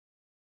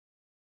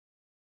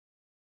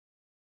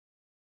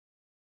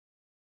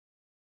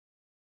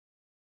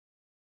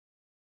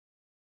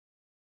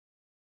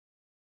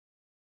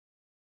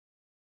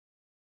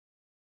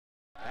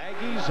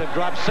Aggies have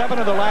dropped 7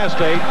 of the last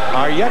 8,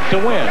 are yet to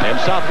win in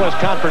Southwest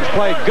Conference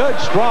play. Good,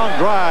 strong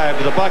drive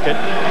to the bucket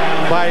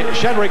by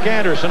Shedrick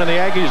Anderson, and the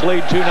Aggies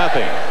lead 2-0.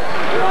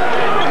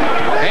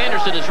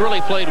 Anderson has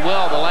really played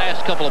well the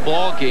last couple of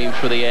ball games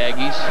for the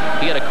Aggies.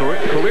 He had a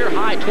career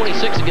high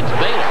 26 against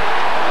Baylor.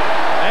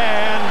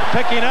 And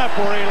picking up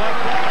where he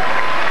left it.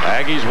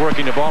 Aggies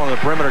working the ball on the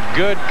perimeter.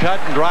 Good cut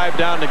and drive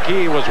down the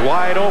key was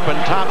wide open.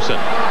 Thompson.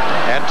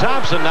 And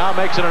Thompson now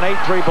makes it an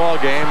 8-3 ball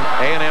game.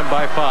 A&M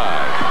by 5.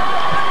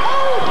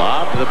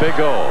 Lob to the big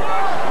O.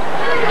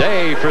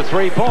 Day for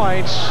 3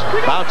 points.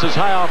 Bounces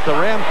high off the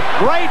rim.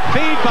 Great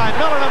feed by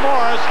Miller to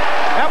Morris.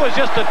 That was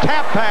just a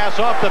tap pass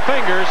off the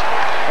fingers.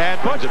 And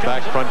puts it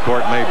back front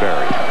court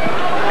Mayberry.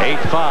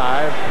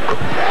 8-5.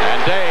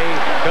 And Day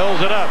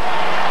fills it up.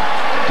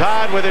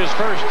 Todd with his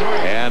first 3.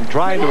 And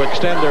trying to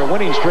extend their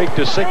winning streak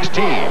to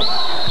 16.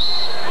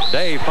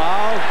 Day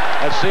foul.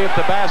 Let's see if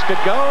the basket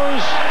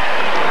goes.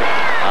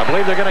 I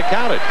believe they're going to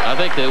count it. I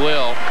think they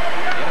will.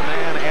 In a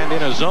man and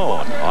in a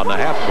zone on the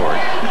half court.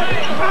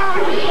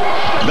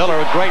 Miller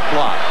with great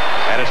block.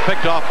 And it's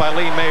picked off by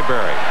Lee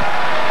Mayberry.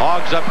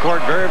 Hogs up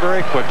court very,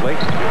 very quickly.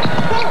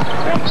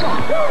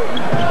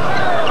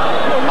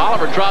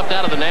 Oliver dropped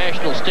out of the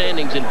national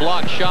standings in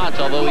blocked shots,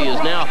 although he is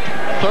now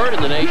 3rd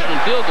in the nation in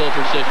field goal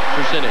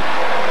percentage.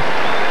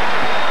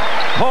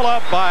 Pull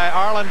up by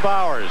Arlen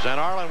Bowers, and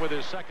Arlen with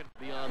his second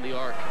beyond the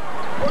arc.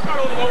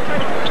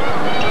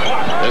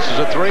 This is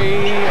a 3,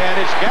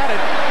 and it's got it.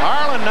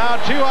 Arlen now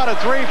 2 out of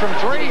 3 from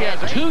 3.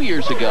 2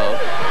 years ago.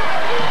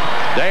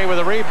 Day with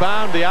a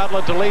rebound, the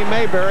outlet to Lee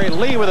Mayberry.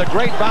 Lee with a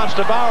great bounce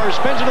to Bowers,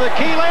 spins into the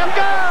key, layup,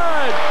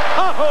 good!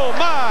 Oh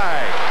my!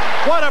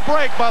 What a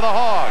break by the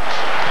Hogs.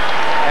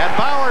 And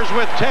Bowers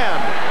with 10.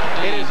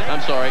 It is.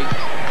 I'm sorry.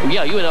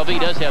 Yeah, UNLV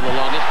does have the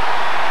longest.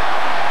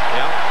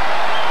 Yeah.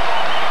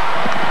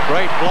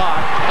 Great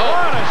block. Oh.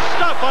 What a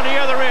stuff on the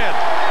other end.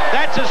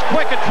 That's as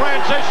quick a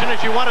transition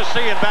as you want to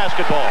see in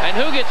basketball. And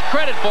who gets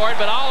credit for it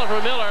but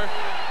Oliver Miller.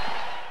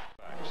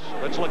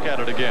 Let's look at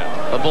it again.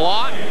 A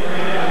block.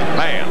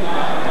 Man.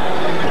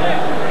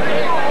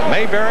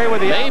 Mayberry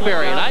with the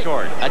Mayberry, and I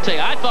tell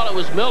you, I thought it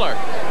was Miller.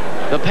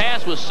 The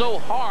pass was so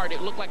hard,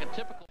 it looked like a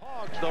typical.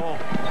 Hogs, though,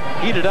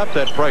 heated up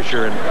that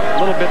pressure and a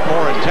little bit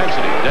more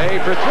intensity. Day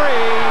for 3,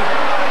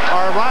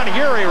 or Ron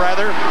Hury,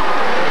 rather.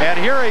 And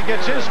Hury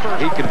gets his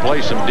first. He can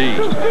play some D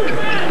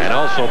and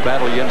also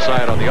battle you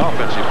inside on the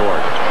offensive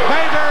board.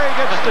 Mayberry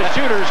gets the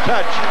shooter's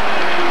touch.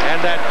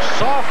 And that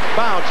soft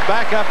bounce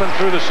back up and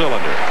through the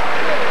cylinder.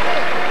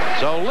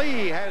 So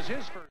Lee has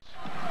his first.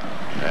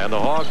 And the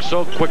Hogs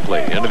so quickly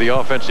into the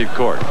offensive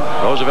court.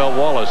 Roosevelt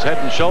Wallace head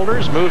and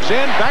shoulders, moves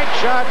in, bank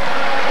shot.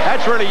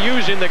 That's really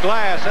using the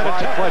glass. And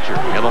Fletcher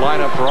in the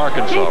lineup for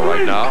Arkansas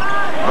right now.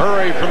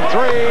 Murray from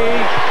 3,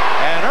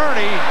 and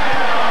Ernie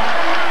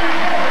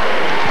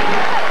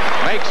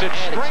makes it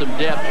straight. Some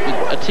depth,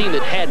 a team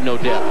that had no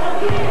depth.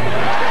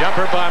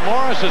 Jumper by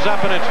Morris is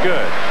up and it's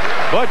good.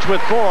 Butch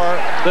with 4.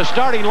 The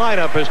starting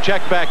lineup is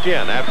checked back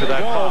in after that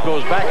ball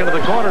goes back into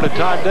the corner to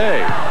Todd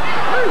Day.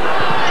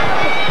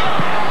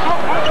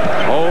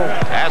 Oh,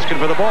 asking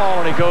for the ball,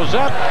 and he goes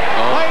up,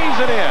 plays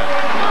it in.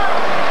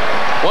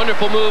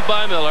 Wonderful move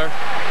by Miller.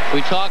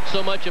 We talked so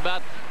much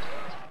about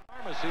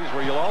pharmacies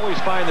where you'll always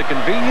find the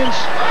convenience,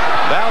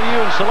 value,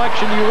 and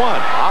selection you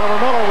want. Oliver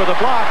Miller with a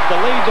block, the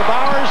lead to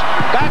Bowers,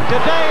 back to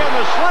Day, and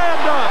the slam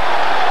dunk.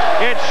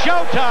 It's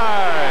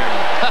showtime.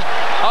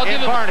 I'll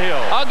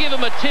give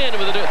him a 10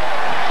 with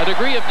a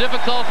degree of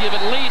difficulty of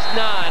at least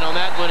 9 on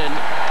that one, and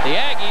the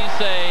Aggies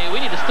say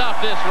we need to stop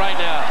this right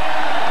now.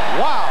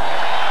 Wow.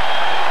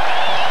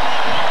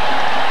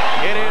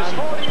 It is.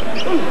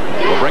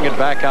 We'll bring it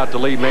back out to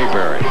Lee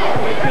Mayberry. And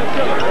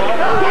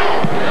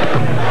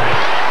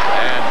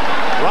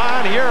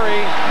Ron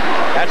Hury,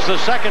 that's the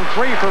second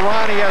 3 for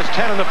Ron. He has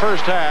 10 in the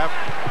first half.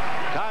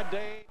 Todd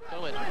Day.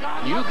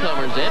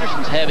 Newcomers.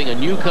 Anderson's having a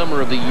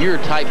newcomer of the year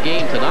type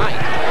game tonight.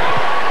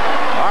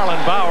 Arlen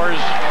Bowers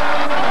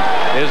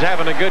is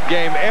having a good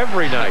game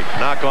every night.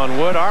 Knock on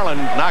wood. Arlen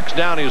knocks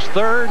down his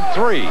 3rd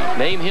 3.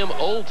 Name him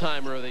old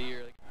timer of the year.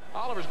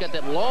 Oliver's got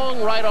that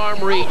long right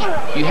arm reach.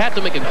 You have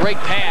to make a great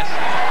pass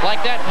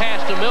like that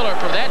pass to Miller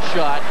for that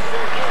shot.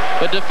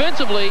 But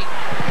defensively,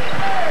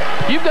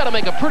 you've got to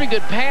make a pretty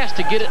good pass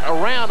to get it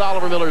around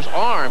Oliver Miller's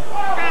arm.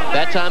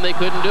 That time they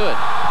couldn't do it.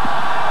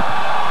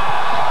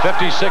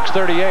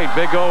 56-38.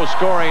 Big O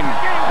scoring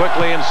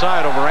quickly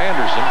inside over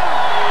Anderson.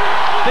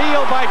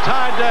 Steal by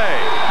Todd Day.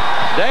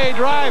 Day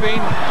driving,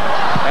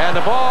 and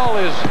the ball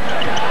is,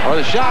 or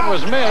the shot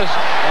was missed,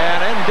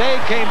 and then Day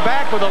came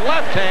back with a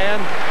left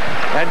hand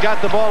and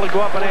got the ball to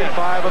go up at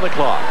 8-5 on the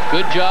clock.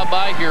 Good job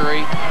by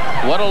Hury.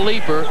 What a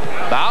leaper.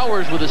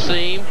 Bowers with a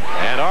seam.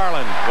 And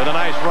Arlen with a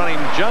nice running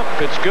jump.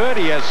 It's good.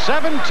 He has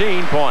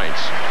 17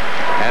 points.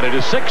 And it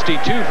is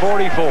 62-44.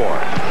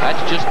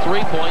 That's just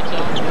 3 points.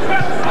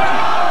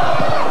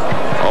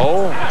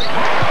 Oh,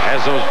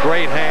 has those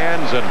great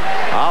hands, and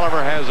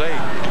Oliver has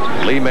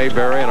 8. Lee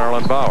Mayberry and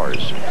Arlen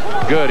Bowers.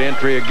 Good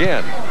entry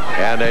again.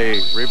 And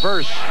a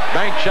reverse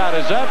bank shot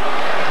is up.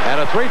 And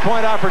a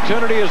three-point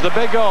opportunity is the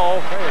big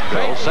O.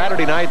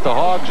 Saturday night, the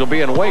Hogs will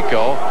be in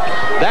Waco.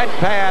 That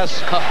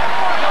pass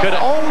could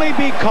only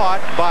be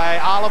caught by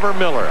Oliver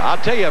Miller. I'll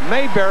tell you,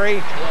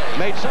 Mayberry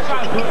made such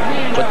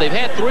a... But they've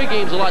had 3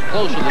 games a lot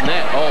closer than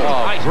that. Oh,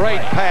 nice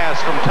great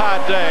pass from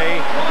Todd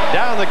Day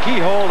down the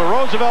keyhole to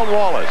Roosevelt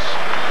Wallace.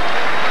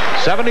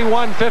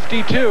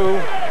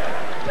 71-52.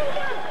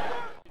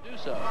 Do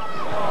so.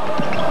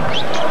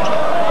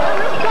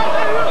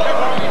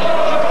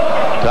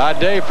 Todd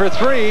Day for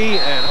 3,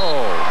 and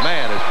oh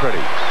man, it's pretty.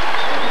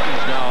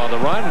 He's now on the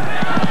run.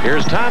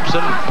 Here's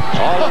Thompson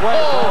all the way.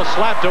 Oh,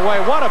 slapped away.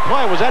 What a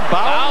play. Was that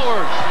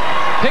Bowers? Bowers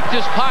picked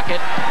his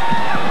pocket.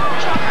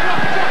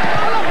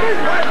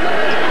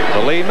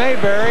 To Lee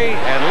Mayberry,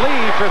 and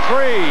Lee for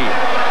 3.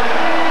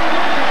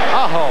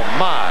 Oh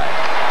my.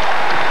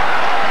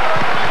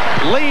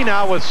 Lee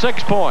now with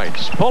 6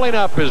 points. Pulling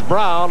up is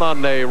Brown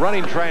on the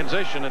running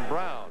transition, and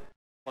Brown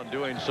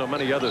doing so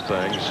many other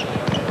things.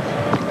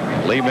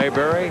 Lee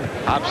Mayberry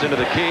hops into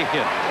the key.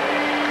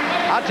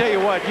 I'll tell you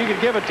what, you can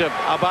give it to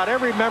about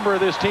every member of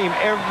this team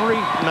every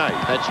night.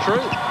 That's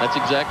true. That's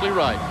exactly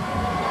right.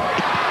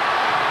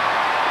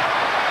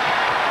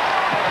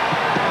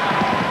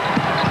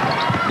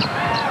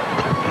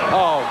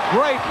 Oh,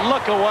 great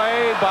look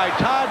away by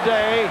Todd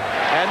Day,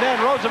 and then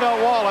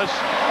Roosevelt Wallace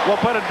will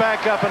put it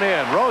back up and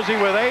in. Rosie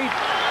with 8.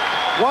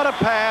 What a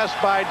pass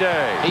by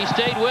Day. He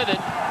stayed with it.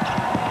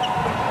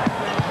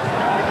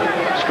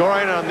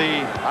 Scoring on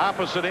the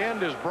opposite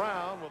end is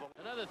Brown.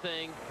 Another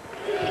thing,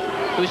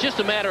 it was just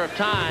a matter of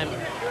time.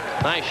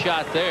 Nice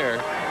shot there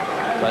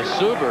by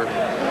Suber.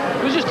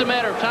 It was just a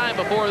matter of time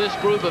before this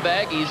group of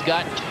Aggies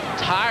got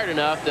tired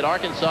enough that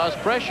Arkansas's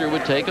pressure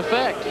would take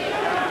effect.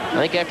 I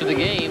think after the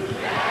game,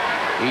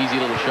 easy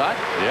little shot.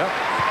 Yep.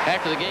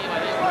 After the game, I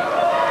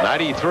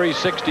think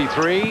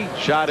 93-63.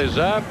 Shot is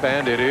up,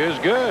 and it is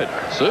good.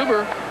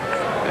 Suber.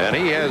 And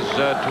he has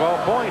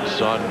 12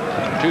 points on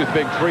 2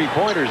 big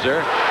three-pointers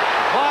there.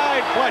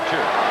 Clyde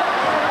Fletcher.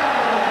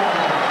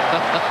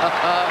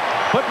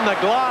 Putting the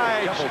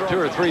glide. 2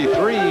 or 3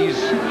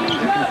 threes. You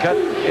can cut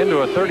into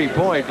a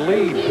 30-point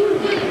lead.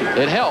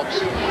 It helps.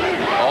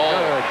 Oh.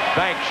 Good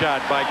bank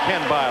shot by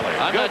Ken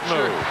Biley. Good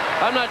move.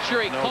 I'm not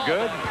sure he no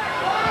good.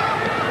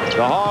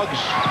 The Hogs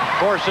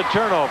force a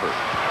turnover.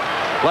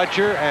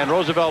 Fletcher and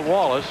Roosevelt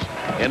Wallace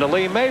into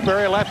Lee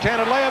Mayberry.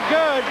 Left-handed layup.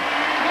 Good.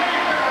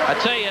 I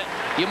tell you,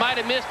 you might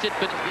have missed it,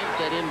 but it's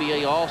that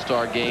NBA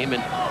All-Star game,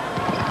 and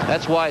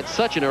that's why it's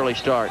such an early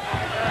start.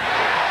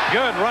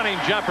 Good running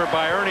jumper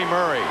by Ernie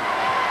Murray.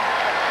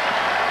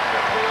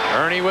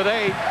 Ernie with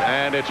 8,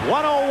 and it's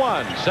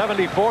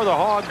 101-74. The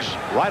Hogs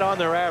right on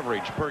their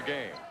average per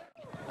game.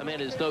 I mean,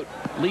 his note,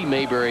 Lee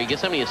Mayberry.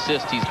 Guess how many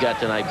assists he's got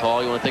tonight,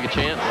 Paul? You want to take a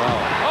chance? Wow.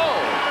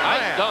 Oh,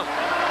 nice dunk.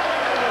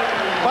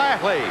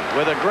 Biley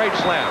with a great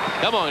slam.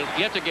 Come on,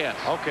 you have to guess.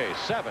 Okay,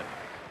 7.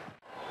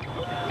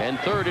 And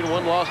 3rd in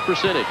one-loss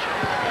percentage.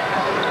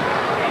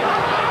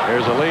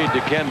 Here's a lead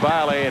to Ken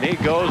Biley, and he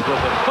goes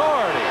with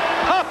authority.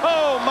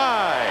 Oh,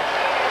 my.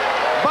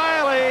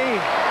 Biley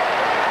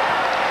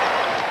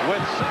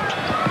with 6.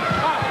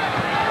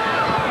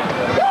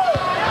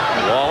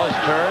 Wallace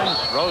turns.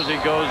 Rosie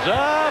goes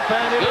up,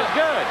 and it is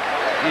good.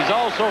 He's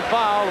also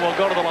fouled. Will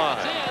go to the line.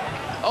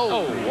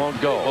 Oh, won't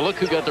go. Well, look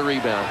who got the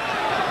rebound.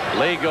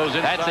 Lee goes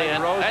inside. That's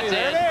in. Rosie. That's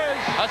there in. It is.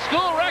 A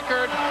school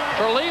record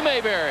for Lee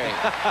Mayberry.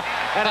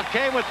 And it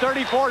came with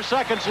 34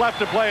 seconds left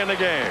to play in the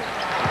game.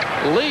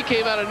 Lee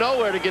came out of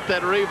nowhere to get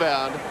that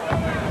rebound.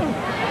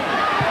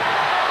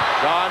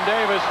 John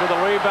Davis with a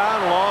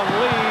rebound. Long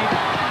lead.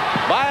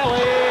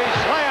 Biley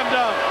slam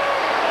dunk.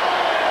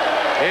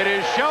 It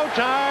is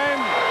showtime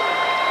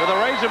for the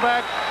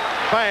Razorback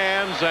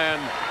fans,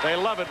 and they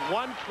love it.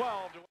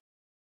 112.